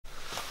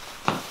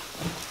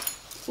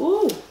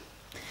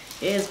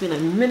It has been a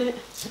minute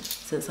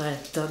since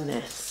I've done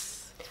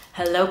this.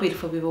 Hello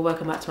beautiful people,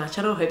 welcome back to my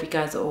channel. Hope you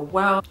guys are all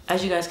well.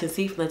 As you guys can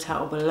see from the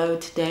title below,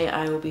 today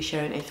I will be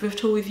sharing a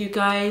thrift haul with you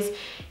guys.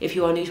 If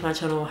you are new to my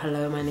channel,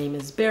 hello, my name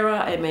is Bira.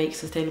 I make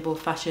sustainable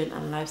fashion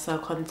and lifestyle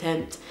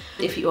content.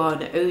 If you are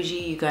an OG,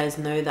 you guys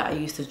know that I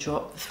used to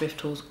drop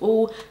thrift hauls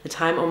all the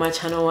time on my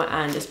channel,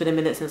 and it's been a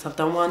minute since I've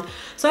done one,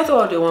 so I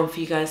thought I'll do one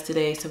for you guys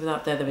today. So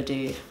without further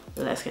ado,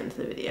 let's get into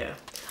the video.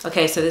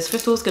 Okay, so this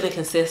thrift haul is going to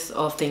consist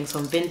of things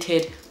from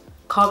Vinted,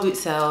 Carboot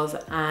sales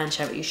and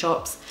charity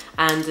shops,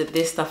 and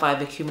this stuff I've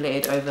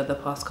accumulated over the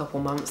past couple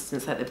months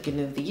since like the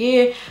beginning of the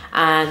year,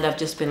 and I've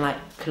just been like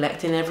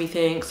collecting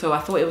everything, so I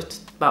thought it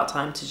was about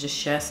time to just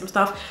share some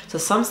stuff. So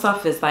some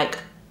stuff is like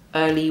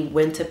early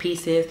winter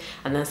pieces,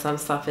 and then some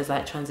stuff is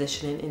like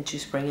transitioning into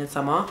spring and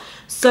summer.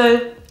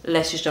 So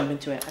let's just jump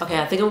into it. Okay,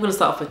 I think I'm gonna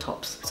start off with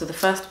tops. So the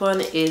first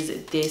one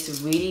is this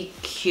really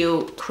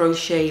cute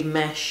crochet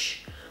mesh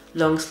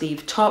long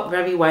sleeve top,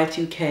 very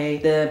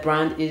Y2K. The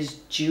brand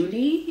is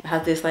Julie. It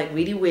has this like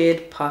really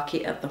weird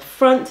pocket at the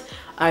front.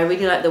 I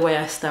really like the way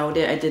I styled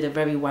it. I did a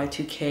very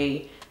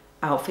Y2K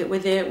outfit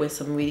with it, with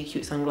some really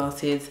cute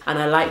sunglasses, and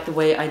I like the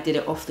way I did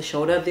it off the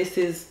shoulder. This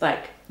is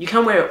like, you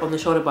can wear it on the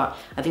shoulder, but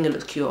I think it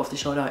looks cute off the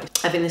shoulder.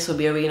 I think this will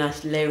be a really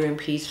nice layering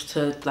piece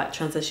to like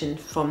transition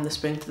from the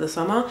spring to the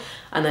summer,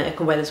 and I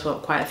can wear this for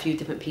quite a few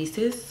different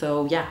pieces.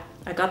 So yeah,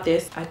 I got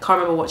this. I can't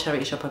remember what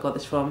charity shop I got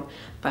this from,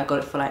 but I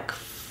got it for like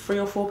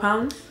 £3 or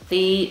 £4.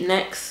 The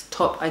next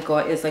top I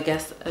got is, I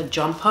guess, a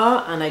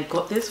jumper, and I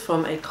got this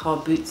from a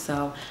Carboot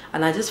sale,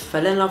 and I just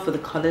fell in love with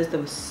the colors. They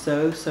were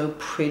so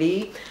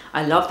pretty.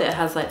 I love that it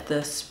has like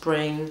the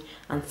spring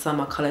and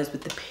summer colors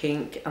with the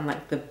pink and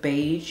like the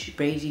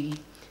beigey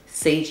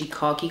sagey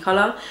khaki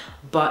color,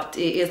 but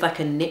it is like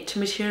a knit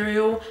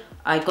material.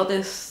 I got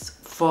this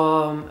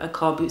from a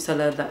Carboot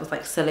seller that was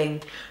like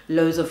selling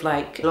loads of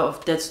like a lot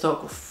of dead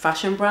stock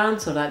fashion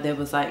brands. So like there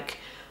was like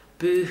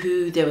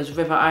Boohoo, there was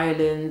River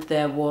Island,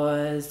 there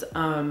was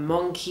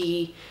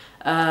Monkey,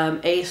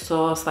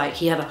 ASOS. Like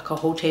he had like a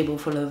whole table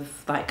full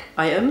of like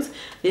items.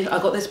 I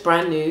got this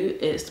brand new.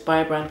 It's by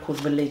a brand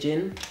called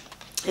Religion.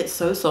 It's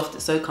so soft,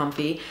 it's so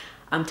comfy.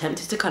 I'm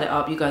tempted to cut it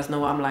up. You guys know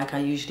what I'm like. I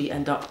usually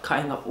end up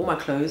cutting up all my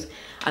clothes,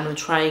 and I'm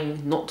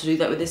trying not to do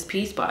that with this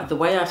piece, but the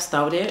way I've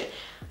styled it,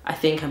 I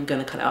think I'm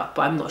gonna cut it up,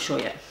 but I'm not sure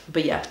yet.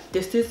 But yeah,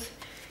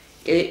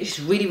 it's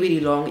really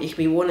long. It can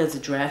be worn as a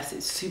dress.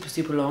 It's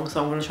super long,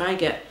 so I'm gonna try and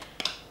get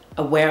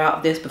a wear out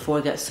of this before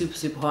it gets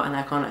super hot and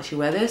I can't actually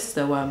wear this.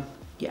 So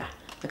yeah,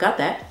 I got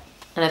that,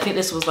 and I think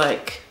this was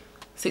like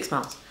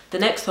 £6. The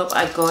next top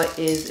I got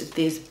is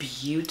this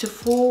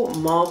beautiful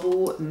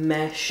marble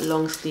mesh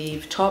long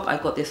sleeve top. I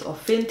got this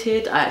off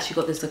Vinted. I actually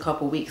got this a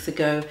couple weeks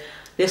ago.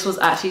 This was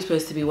actually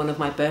supposed to be one of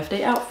my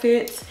birthday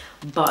outfits,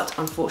 but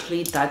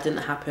unfortunately that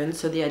didn't happen.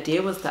 So the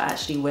idea was to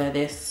actually wear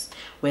this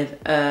with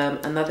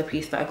another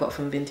piece that I got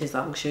from Vinted that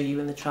I'm gonna show you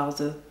in the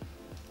trouser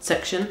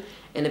section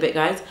in a bit,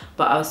 guys.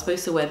 But I was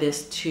supposed to wear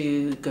this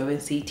to go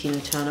and see Tina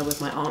Turner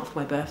with my aunt for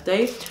my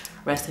birthday.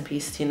 Rest in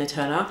peace, Tina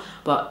Turner.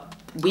 But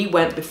we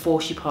went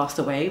before she passed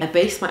away. I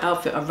based my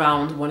outfit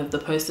around one of the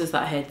posters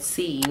that I had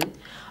seen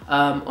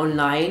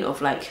online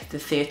of like the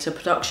theatre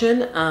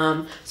production.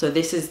 So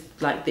this is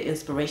like the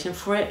inspiration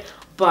for it.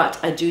 But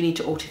I do need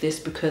to alter this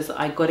because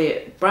I got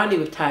it brand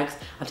new with tags.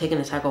 I've taken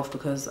the tag off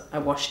because I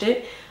washed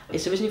it.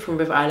 It's originally from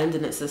River Island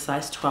and it's a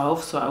size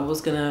 12. So I was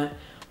gonna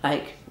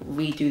like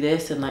redo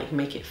this and like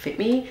make it fit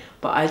me,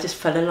 but I just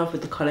fell in love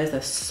with the colors.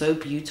 They're so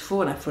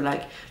beautiful, and I feel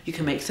like you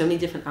can make so many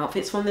different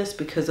outfits from this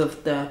because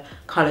of the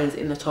colors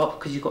in the top,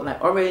 because you've got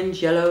like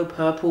orange, yellow,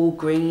 purple,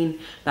 green.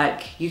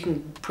 Like you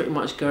can pretty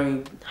much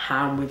go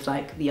ham with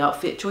like the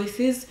outfit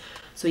choices.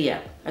 So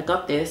yeah, I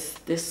got this.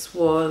 This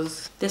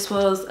was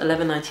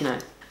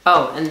 £11.99.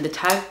 Oh, and the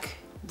tag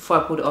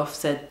before I pulled it off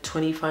said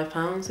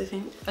 £25, I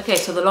think. Okay,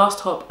 so the last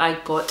top I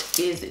got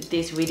is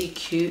this really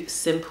cute,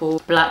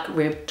 simple black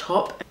rib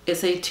top.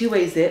 It's a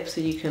two-way zip,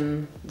 so you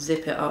can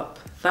zip it up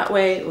that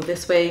way or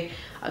this way.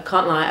 I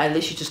can't lie, I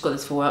literally just got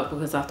this for work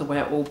because I have to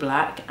wear all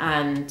black,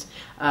 and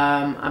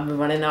I'm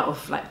running out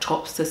of like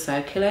tops to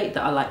circulate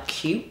that are like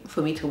cute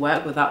for me to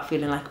work without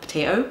feeling like a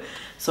potato.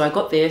 So I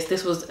got this.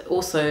 This was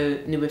also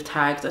new with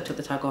tags. I took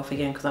the tag off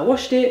again because I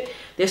washed it.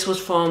 This was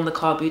from the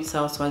Carboot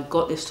sale, so I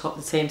got this top at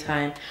the same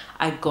time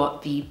I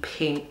got the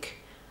pink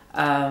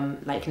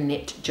like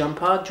knit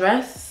jumper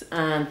dress,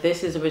 and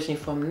this is originally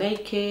from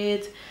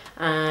Naked,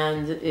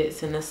 and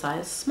it's in a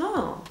size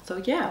small. So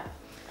yeah,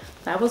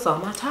 that was all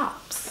my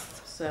tops.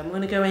 So I'm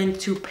gonna go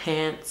into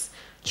pants,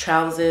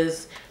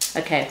 trousers.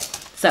 Okay,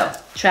 so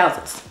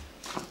trousers.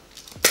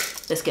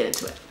 Let's get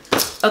into it.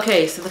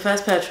 Okay, so the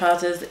first pair of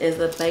trousers is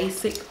a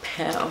basic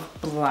pair of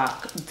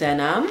black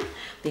denim.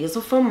 These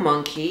are from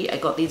Monkey. I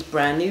got these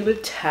brand new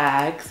with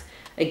tags.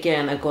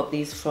 Again, I got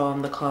these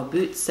from the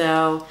Carboot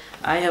sale.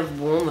 I have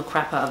worn the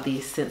crap out of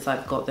these since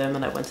I've got them,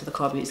 and I went to the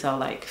Carboot sale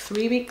like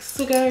 3 weeks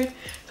ago,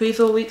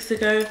 3-4 weeks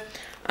ago.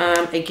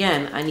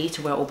 Again, I need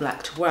to wear all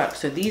black to work,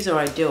 so these are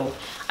ideal.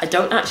 I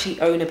don't actually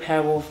own a pair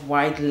of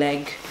wide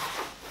leg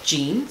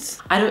jeans.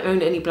 I don't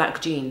own any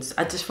black jeans.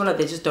 I just feel like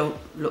they just don't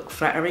look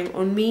flattering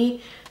on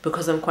me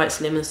because I'm quite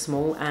slim and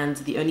small, and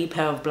the only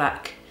pair of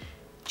black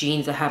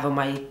jeans I have are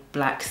my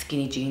black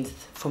skinny jeans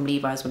from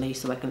Levi's when I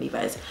used to work in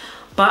Levi's.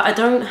 But I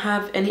don't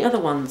have any other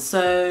ones.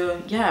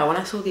 So yeah, when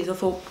I saw these I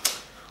thought,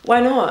 why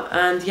not?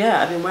 And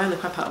yeah, I've been wearing the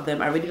crap out of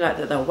them. I really like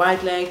that they're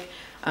wide leg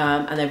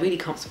and they're really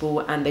comfortable,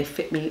 and they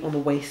fit me on the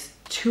waist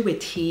to a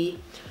T.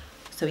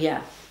 So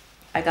yeah,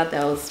 I got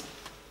those.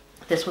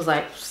 This was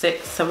like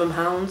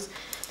 £6–7.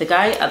 The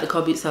guy at the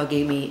Carboot sale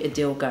gave me a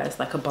deal, guys,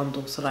 like a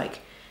bundle. So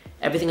like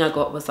everything I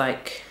got was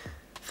like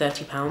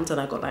 £30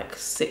 and I got like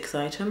 6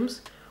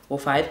 items or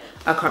 5.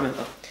 I can't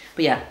remember.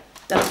 But yeah,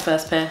 that's the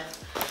first pair.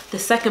 The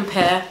second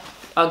pair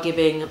are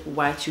giving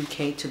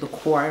Y2K to the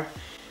core.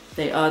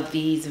 They are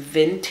these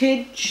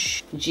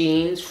vintage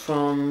jeans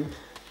from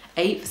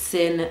 8th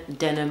Sin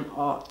Denim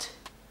Art.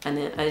 And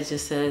it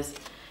just says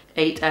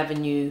 8th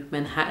Avenue,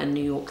 Manhattan,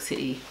 New York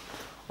City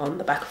on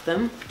the back of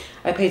them.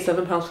 I paid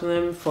 £7 for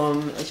them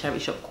from a charity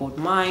shop called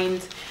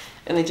Mind,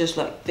 and they just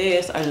like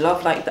this. I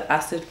love like the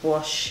acid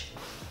wash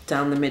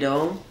down the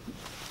middle.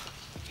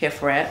 Here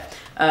for it.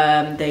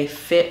 They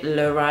fit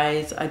low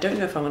rise. I don't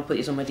know if I'm gonna put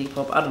these on my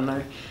Depop. I don't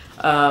know.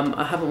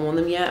 I haven't worn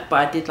them yet,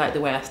 but I did like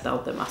the way I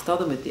styled them. I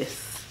styled them with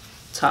this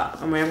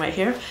top I'm wearing right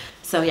here.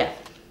 So yeah,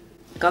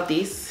 got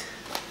these.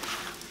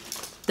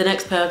 The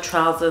next pair of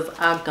trousers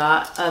I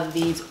got are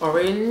these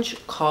orange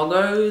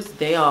cargos.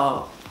 They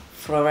are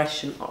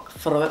fluorescent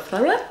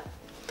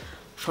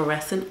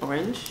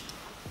orange.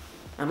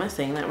 Am I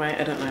saying that right?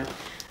 I don't know.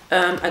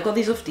 I got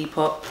these off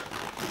Depop.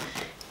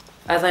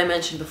 As I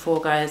mentioned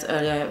before, guys,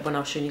 earlier when I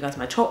was showing you guys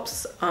my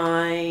tops,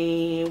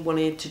 I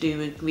wanted to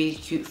do a really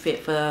cute fit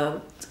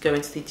for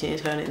going to see Tina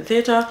Turner in the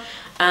theatre,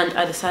 and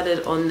I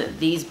decided on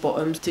these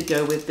bottoms to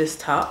go with this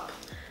top.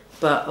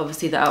 But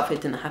obviously the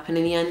outfit didn't happen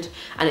in the end,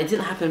 and it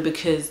didn't happen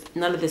because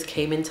none of this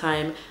came in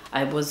time.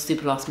 I was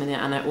super last minute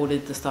and I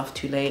ordered the stuff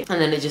too late,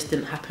 and then it just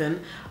didn't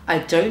happen. I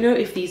don't know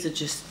if these are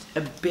just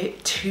a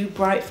bit too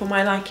bright for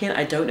my liking.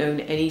 I don't own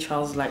any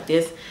trousers like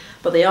this,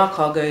 but they are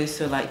cargos,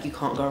 so like you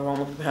can't go wrong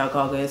with a pair of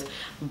cargos.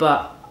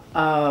 But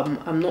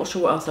I'm not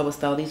sure what else I would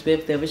style these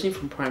with. They're originally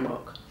from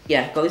Primark.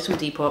 Yeah, got these from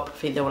Depop. I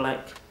think they were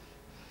like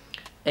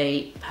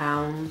 £8,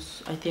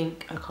 I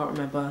think. I can't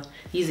remember.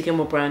 These again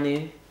were brand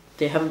new.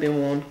 They haven't been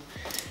worn.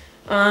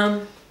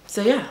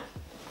 So yeah,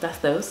 that's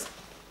those.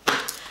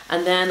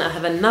 And then I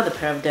have another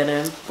pair of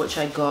denim which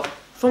I got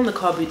from the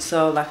Carboot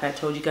sale, like I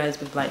told you guys,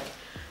 with like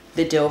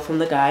the deal from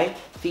the guy.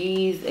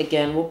 These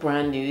again were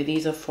brand new.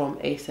 These are from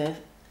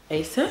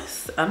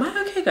ASOS. Am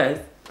I okay, guys?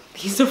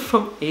 These are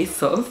from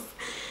ASOS,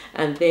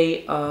 and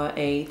they are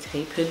a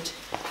tapered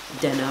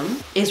denim.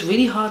 It's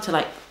really hard to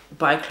like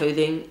buy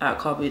clothing at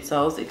Carboot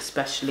sales,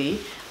 especially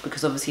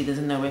because obviously there's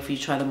no way for you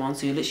to try them on,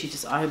 so you're literally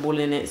just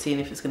eyeballing it, seeing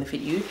if it's going to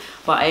fit you.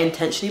 But I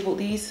intentionally bought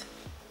these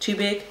too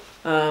big.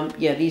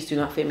 Yeah, these do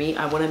not fit me.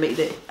 I want to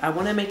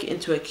make it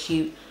into a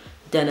cute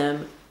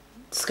denim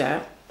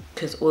skirt,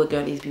 because all the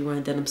girlies be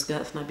wearing denim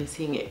skirts and I've been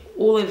seeing it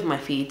all over my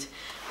feed.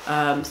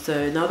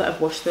 So now that I've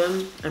washed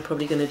them, I'm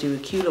probably going to do a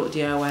cute little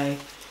DIY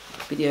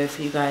video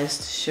for you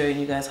guys, showing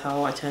you guys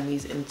how I turn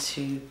these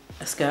into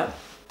a skirt.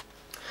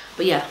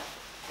 But yeah,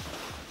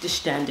 just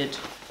standard.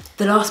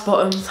 The last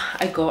bottoms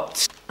I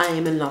got, I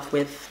am in love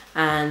with,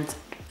 and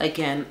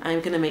again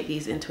I'm gonna make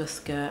these into a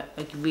skirt,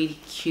 a really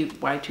cute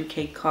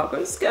Y2K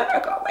cargo skirt. I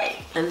can't wait.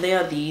 And they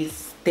are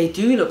these. They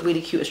do look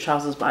really cute as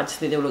trousers, but I just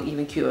think they'll look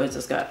even cuter as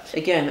a skirt.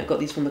 Again, I got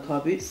these from the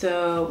Carboot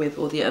sale with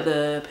all the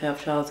other pair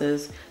of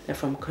trousers. They're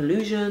from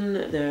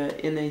Collusion. They're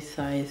in a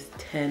size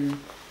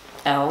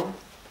 10L.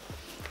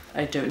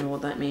 I don't know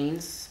what that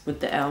means with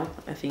the L.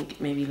 I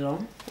think maybe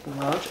long or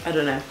large, I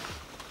don't know.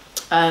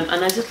 And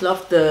I just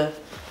love the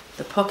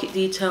pocket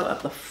detail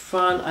at the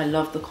front. I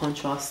love the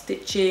contrast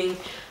stitching.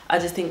 I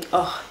just think,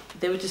 oh,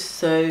 they were just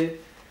so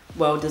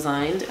well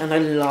designed, and I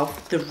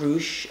love the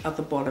ruche at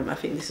the bottom. I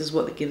think this is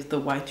what gives the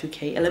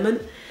Y2K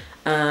element,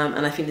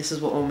 and I think this is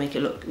what will make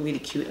it look really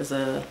cute as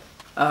a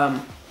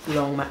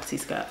long maxi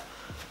skirt.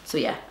 So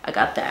yeah, I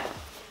got that.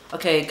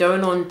 Okay,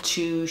 going on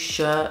to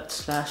shirt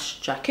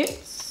slash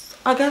jackets,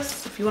 I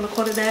guess, if you want to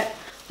call it that.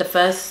 The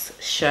first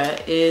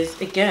shirt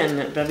is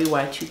again very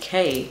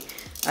Y2K.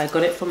 I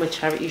got it from a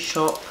charity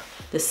shop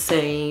the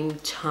same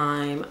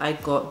time I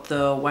got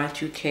the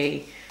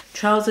Y2K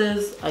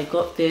trousers. I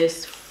got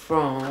this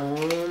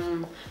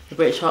from the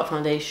British Heart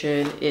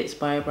Foundation. It's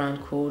by a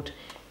brand called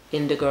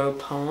Indigo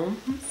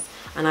Palms,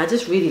 and I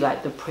just really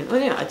like the print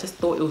on it. I just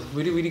thought it was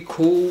really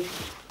cool.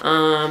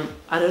 I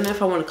don't know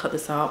if I want to cut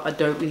this out. I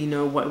don't really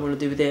know what I want to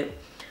do with it,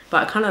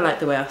 but I kind of like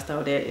the way I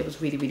styled it. It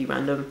was really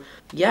random.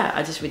 Yeah,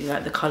 I just really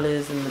like the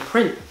colors and the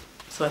print,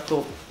 so I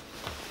thought,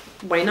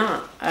 why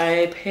not?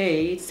 I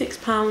paid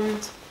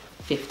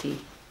 £6.50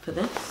 for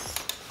this.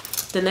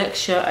 The next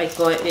shirt I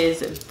got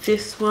is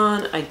this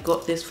one. I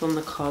got this from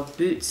the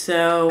Carboot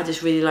sale. I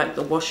just really like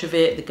the wash of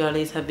it. The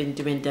girlies have been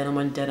doing denim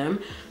on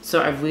denim,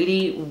 so I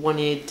really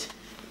wanted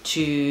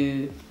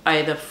to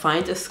either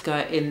find a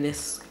skirt in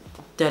this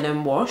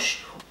denim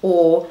wash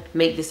or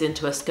make this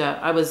into a skirt.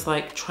 I was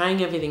like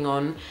trying everything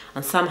on,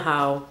 and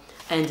somehow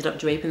I ended up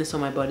draping this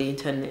on my body and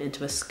turning it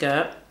into a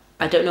skirt.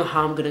 I don't know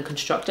how I'm going to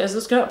construct it as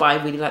a skirt, but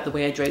I really like the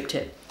way I draped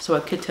it. So I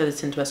could turn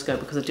this into a skirt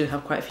because I do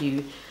have quite a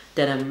few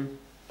denim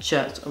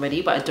shirts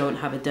already, but I don't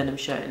have a denim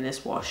shirt in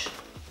this wash.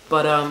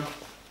 But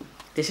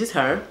this is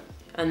her.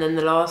 And then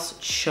the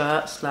last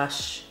shirt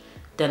slash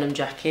denim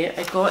jacket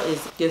I got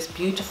is this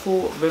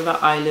beautiful River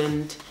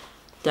Island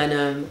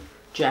denim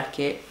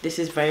jacket. This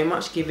is very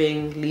much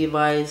giving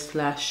Levi's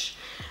slash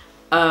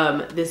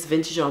this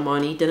vintage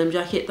Armani denim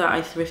jacket that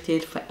I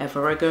thrifted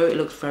forever ago. It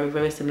looks very,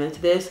 very similar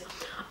to this.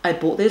 I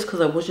bought this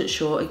because I wasn't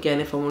sure again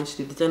if I wanted to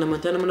do the denim or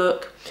denim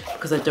look,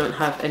 because I don't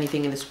have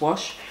anything in this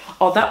wash.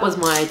 Oh, that was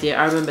my idea.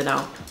 I remember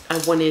now.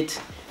 I wanted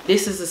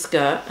this as a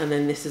skirt and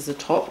then this is a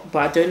top, but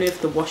I don't know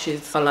if the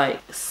washes are like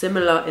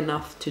similar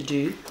enough to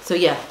do. So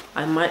yeah,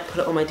 I might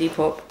put it on my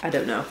Depop. I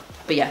don't know.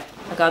 But yeah,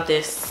 I got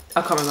this.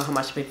 I can't remember how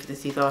much I paid for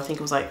this either. I think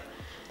it was like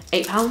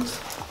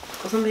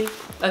 £8 or something.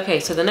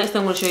 Okay, so the next thing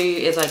I'm going to show you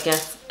is, I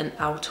guess, an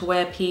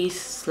outerwear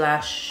piece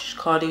slash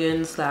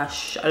cardigan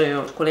slash, I don't know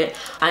what to call it.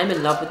 I'm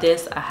in love with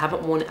this. I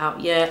haven't worn it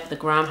out yet. The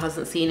gram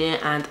hasn't seen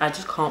it, and I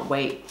just can't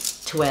wait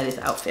to wear this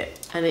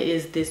outfit. And it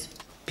is this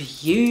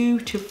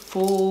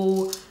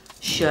beautiful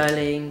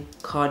shearling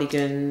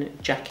cardigan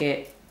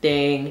jacket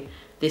thing.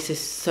 This is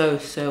so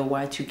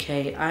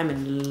Y2K. I'm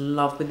in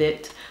love with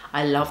it.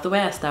 I love the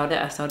way I styled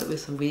it. I styled it with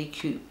some really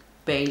cute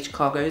beige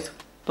cargos,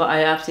 but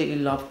I absolutely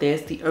love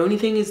this. The only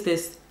thing is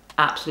this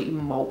absolutely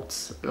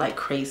molts like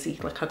crazy.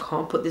 Like I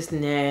can't put this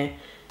near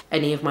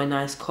any of my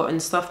nice cotton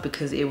stuff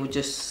because it will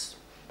just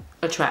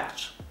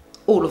attract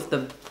all of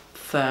the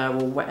fur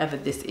or whatever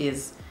this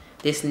is,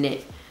 this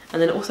knit.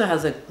 And then it also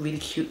has a really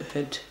cute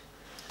hood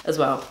as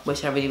well,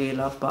 which I really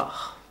love. But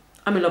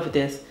I'm in love with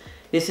this.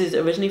 This is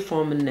originally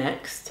from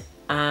Next,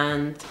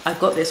 and I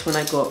got this when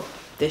I got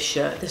this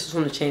shirt. This was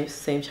from the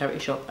same charity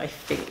shop, I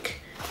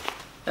think.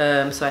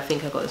 So I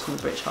think I got this from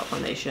the British Heart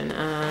Foundation,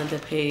 and I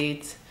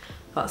paid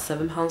about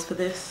 £7 for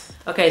this.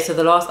 Okay, so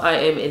the last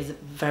item is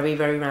very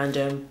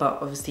random, but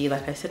obviously,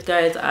 like I said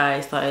guys,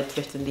 I started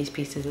thrifting these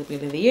pieces at the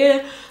beginning of the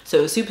year, so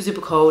it was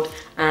super cold,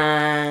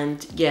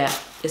 and yeah,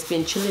 it's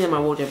been chilling in my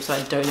wardrobe, so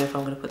I don't know if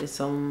I'm gonna put this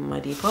on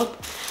my Depop.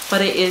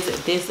 But it is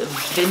this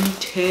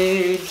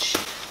vintage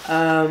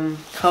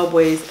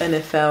Cowboys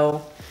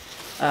NFL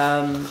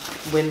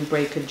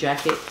windbreaker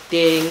jacket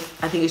thing.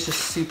 I think it's just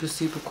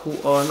super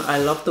cool on. I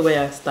love the way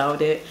I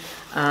styled it.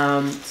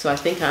 So I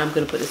think I'm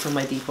gonna put this on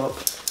my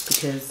Depop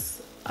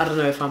because I don't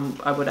know if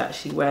I would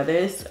actually wear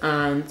this,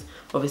 and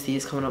obviously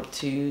it's coming up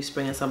to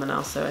spring and summer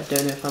now, so I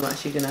don't know if I'm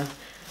actually gonna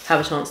have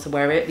a chance to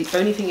wear it. The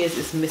only thing is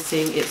it's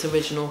missing its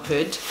original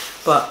hood,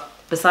 but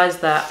besides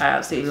that I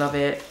absolutely love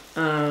it.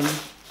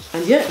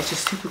 And yeah, it's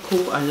just super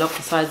cool. I love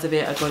the size of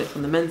it. I got it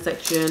from the men's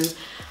section,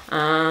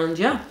 and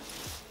yeah,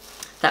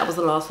 that was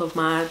the last of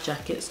my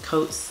jackets,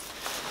 coats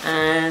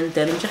and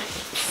denim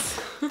jackets.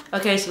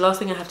 Okay, so last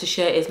thing I have to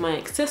share is my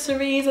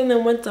accessories, and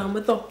then we're done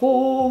with the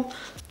haul.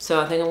 So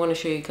I think I want to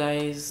show you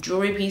guys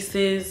jewelry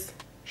pieces,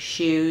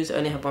 shoes. I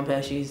only have one pair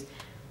of shoes,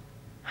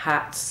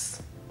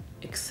 hats,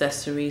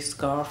 accessories,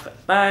 scarf,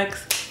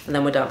 bags, and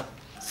then we're done.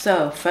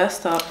 So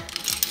first up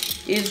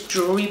is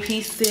jewelry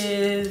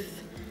pieces,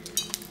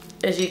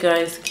 as you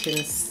guys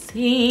can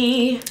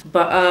see.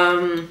 But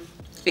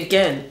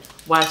again,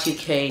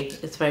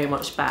 Y2K is very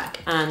much back,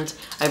 and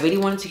I really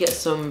wanted to get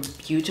some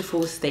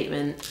beautiful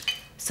statement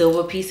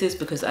silver pieces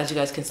because, as you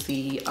guys can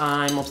see,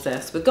 I'm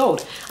obsessed with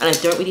gold, and I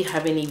don't really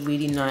have any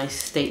really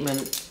nice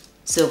statement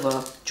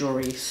silver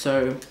jewelry,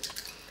 so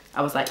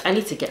I was like, I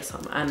need to get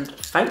some. And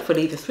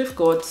thankfully the thrift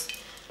gods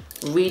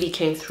really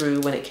came through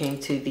when it came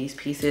to these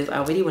pieces.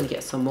 I really want to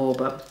get some more,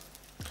 but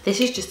this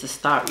is just a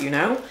start, you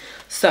know.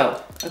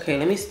 So okay,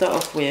 let me start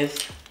off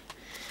with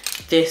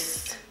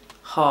this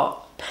heart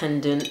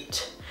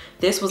pendant.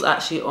 This was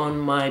actually on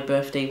my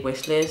birthday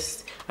wish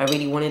list. I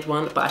really wanted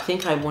one, but I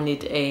think I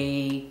wanted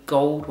a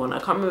gold one. I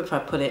can't remember if I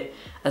put it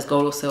as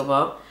gold or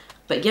silver,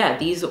 but yeah,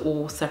 these are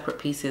all separate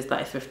pieces that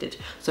I thrifted.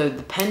 So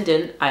the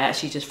pendant I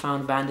actually just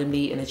found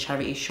randomly in a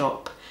charity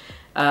shop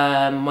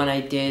when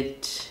I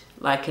did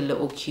like a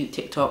little cute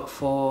TikTok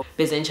for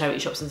visiting charity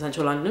shops in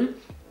central London,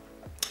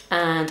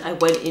 and I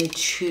went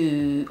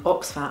into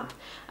Oxfam,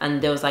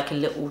 and there was like a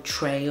little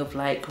tray of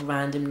like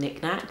random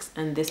knickknacks,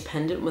 and this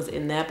pendant was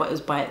in there, but it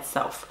was by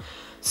itself.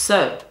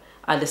 So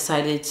I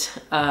decided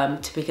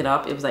to pick it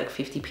up. It was like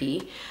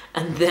 50p,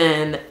 and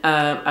then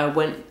I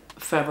went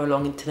further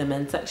along into the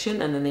men's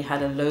section, and then they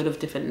had a load of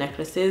different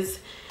necklaces,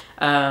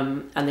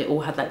 and they all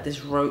had like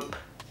this rope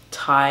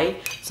tie.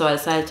 So I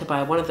decided to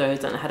buy one of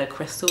those, and it had a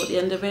crystal at the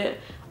end of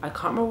it. I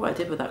can't remember what I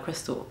did with that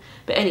crystal,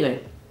 but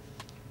anyway,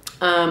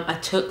 I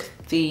took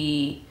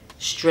the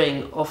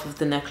string off of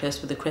the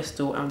necklace with the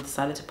crystal and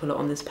decided to put it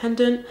on this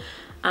pendant,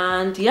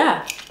 and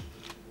yeah,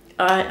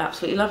 I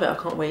absolutely love it. I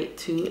can't wait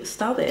to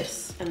style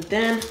this. And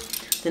then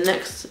the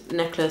next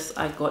necklace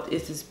I got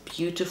is this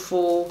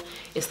beautiful,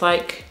 it's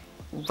like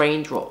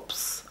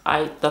raindrops.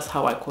 That's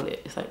how I call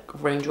it. It's like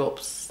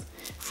raindrops,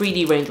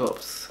 3D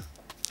raindrops.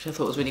 which I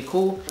thought was really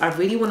cool. I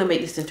really want to make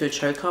this into a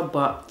choker,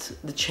 but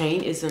the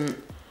chain isn't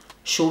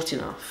short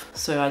enough,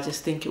 so I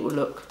just think it would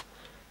look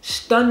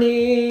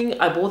stunning.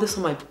 I bought this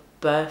on my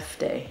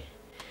birthday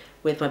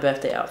with my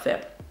birthday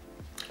outfit,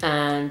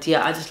 and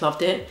yeah, I just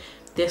loved it.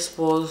 This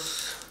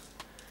was,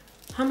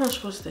 how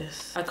much was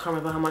this? I can't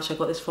remember how much I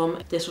got this from.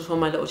 This was from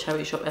my little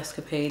charity shop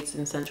Escapades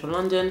in central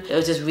London. It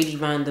was just really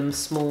random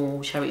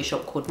small charity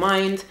shop called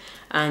Mind,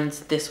 and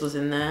this was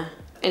in there.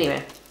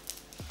 Anyway,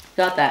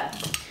 got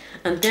that.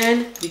 And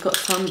then we got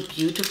some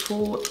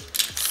beautiful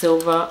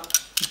silver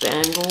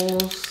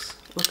bangles.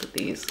 Look at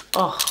these.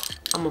 Oh,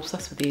 I'm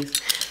obsessed with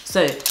these.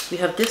 So we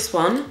have this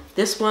one.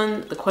 This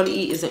one, the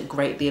quality isn't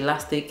great. The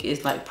elastic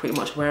is like pretty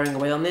much wearing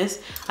away on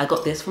this. I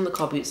got this from the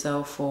Carboot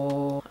sale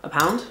for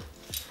 £1,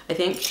 I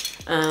think.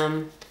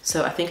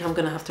 So I think I'm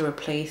gonna have to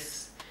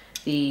replace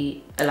the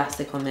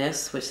elastic on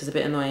this, which is a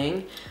bit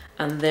annoying.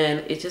 And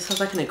then it just has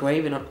like an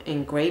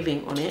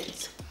engraving on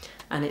it,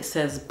 and it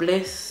says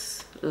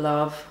bliss,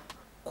 love,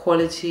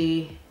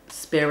 quality,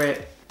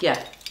 spirit,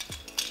 yeah,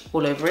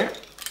 all over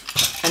it.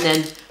 And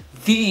then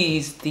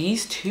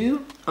these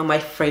two are my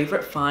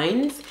favorite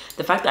finds.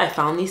 The fact that I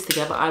found these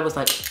together, I was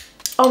like,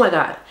 oh my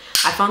god.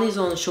 I found these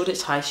on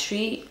Shoreditch High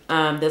Street.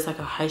 There's like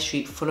a high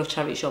street full of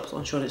charity shops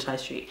on Shoreditch High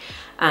Street,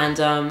 and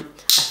I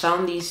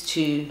found these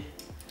two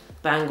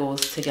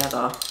bangles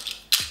together.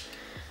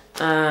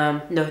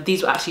 No,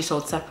 these were actually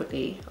sold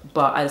separately,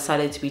 but I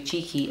decided to be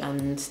cheeky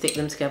and stick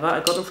them together. I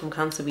got them from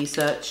Cancer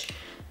Research.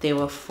 They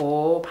were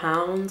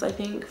 £4, I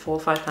think, £4 or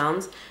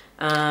 £5.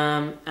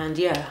 And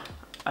yeah,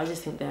 I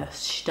just think they're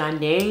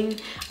stunning,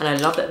 and I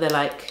love that they're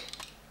like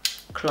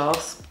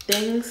clasp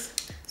things.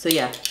 So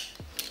yeah,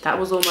 that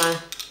was all my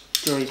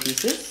jewelry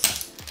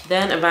pieces.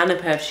 Then a random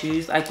pair of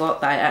shoes I got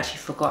that I actually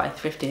forgot I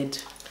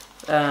thrifted.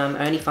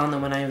 I only found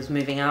them when I was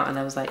moving out, and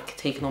I was like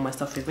taking all my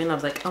stuff with me, and I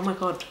was like, oh my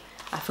god,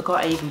 I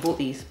forgot I even bought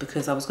these,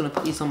 because I was going to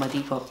put these on my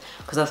Depop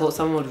because I thought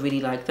someone would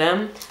really like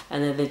them.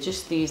 And then they're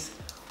just these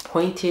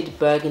pointed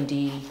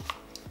burgundy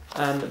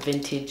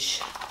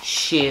vintage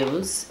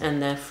shoes,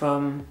 and they're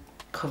from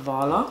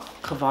Kavala.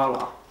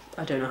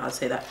 I don't know how to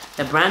say that.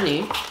 They're brand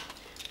new,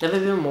 never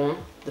been worn.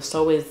 The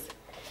sole is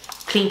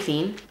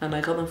clean, and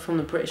I got them from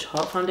the British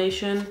Heart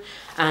Foundation.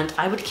 And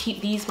I would keep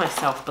these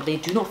myself, but they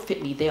do not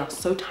fit me. They are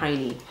so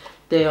tiny.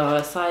 They are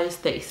a size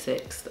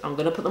 36. I'm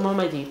gonna put them on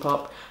my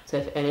Depop, so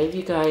if any of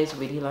you guys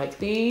really like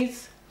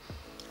these,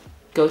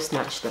 go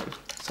snatch them.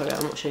 Sorry,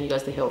 I'm not showing you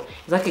guys the heel.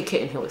 It's like a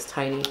kitten heel, it's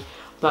tiny.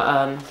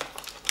 But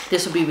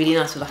this would be really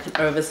nice with like an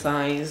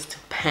oversized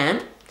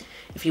pant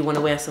if you want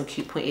to wear some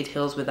cute pointed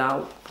heels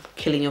without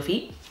killing your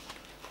feet.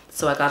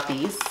 So I got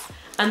these.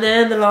 And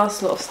then the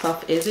last lot of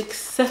stuff is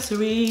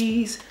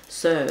accessories.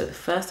 So the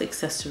first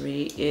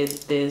accessory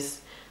is this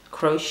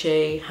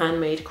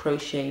handmade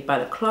crochet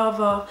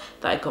balaclava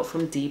that I got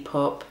from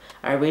Depop.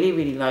 I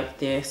really like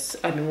this.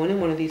 I've been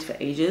wanting one of these for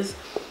ages.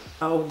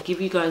 I'll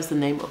give you guys the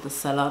name of the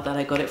seller that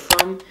I got it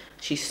from.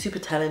 She's super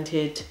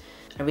talented.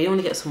 I really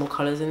want to get some more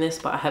colors in this,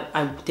 but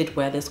I did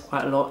wear this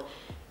quite a lot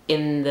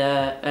in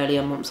the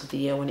earlier months of the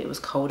year when it was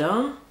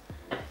colder.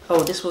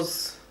 Oh, this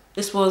was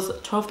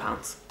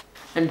 £12.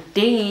 And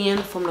then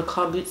from the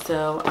Carboot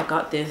sale, I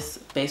got this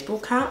baseball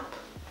cap.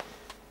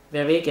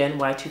 Very, again,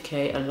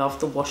 Y2K. I love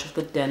the wash of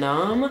the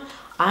denim.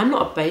 I'm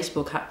not a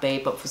baseball cap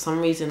babe, but for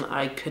some reason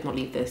I could not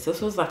leave this.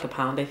 This was like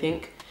 £1, I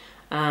think.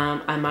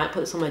 I might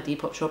put this on my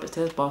Depop shop. It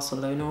says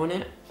Barcelona on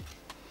it.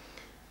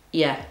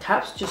 Yeah,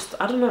 caps just,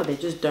 I don't know, they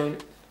just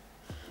don't,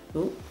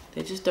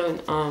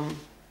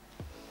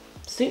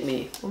 suit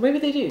me. Or maybe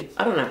they do,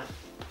 I don't know.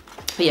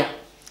 But yeah,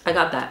 I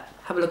got that.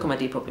 Have a look on my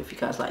Depop if you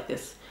guys like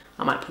this.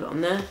 I might put it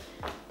on there.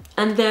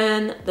 And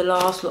then the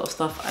last lot of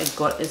stuff I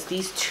got is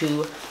these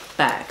two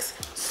bags.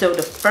 So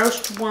the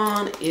first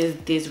one is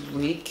this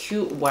really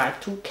cute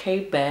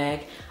Y2K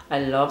bag. I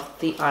love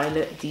the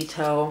eyelet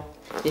detail.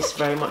 This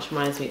very much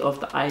reminds me of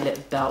the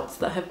eyelet belts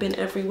that have been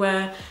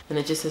everywhere. And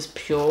it just says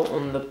pure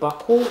on the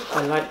buckle.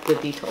 I like the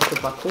detail of the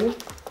buckle.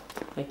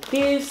 Like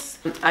this.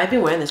 I've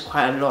been wearing this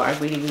quite a lot. I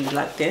really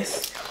like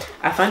this.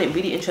 I find it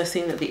really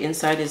interesting that the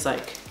inside is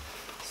like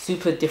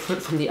super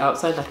different from the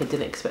outside. Like I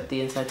didn't expect the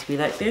inside to be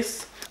like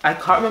this. I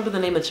can't remember the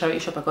name of the charity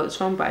shop I got this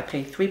from, but I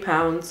paid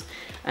 £3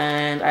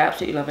 and I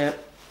absolutely love it.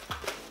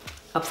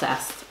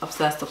 Obsessed.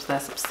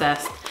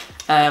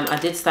 I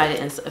did style it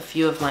in a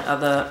few of my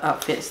other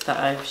outfits that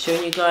I've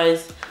shown you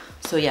guys.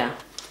 So yeah,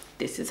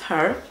 this is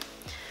her.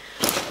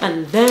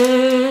 And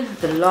then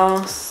the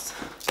last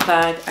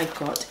bag I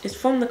got is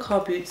from the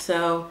Carboot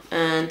sale,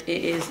 and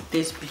it is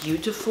this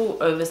beautiful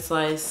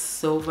oversized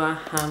silver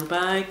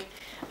handbag,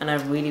 and I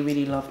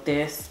really love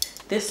this.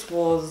 This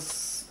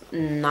was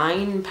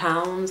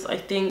 £9, I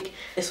think.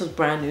 This was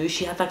brand new.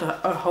 She had like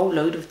a whole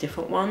load of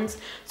different ones,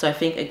 so I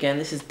think again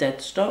this is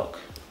dead stock.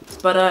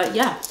 But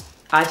yeah,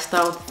 I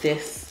styled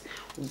this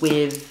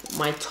with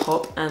my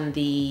top and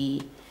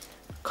the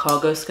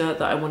cargo skirt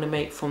that I want to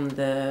make from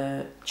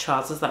the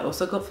trousers that I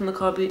also got from the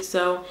Carboot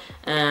sale,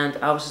 and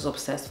I was just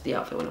obsessed with the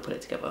outfit when I put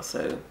it together.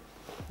 So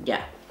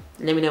yeah,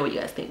 let me know what you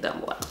guys think down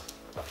below.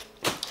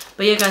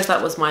 But yeah guys,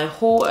 that was my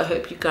haul. I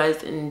hope you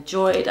guys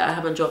enjoyed. I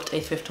haven't dropped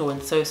a thrift haul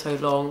in so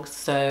long,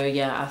 so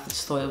yeah, I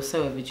just thought it was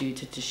so overdue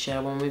to just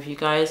share one with you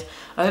guys.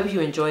 I hope you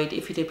enjoyed.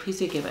 If you did, please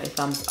do give it a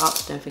thumbs up.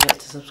 Don't forget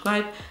to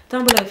subscribe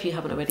down below if you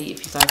haven't already,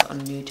 if you guys are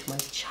new to my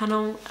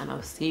channel, and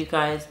I'll see you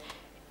guys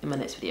in my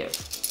next video.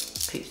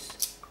 Peace.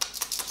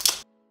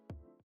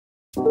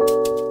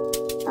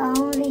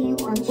 Only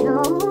one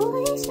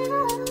choice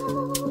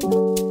now,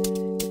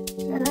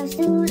 just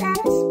to let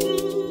us be,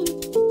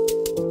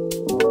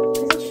 'cause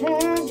I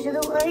treasure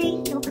the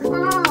way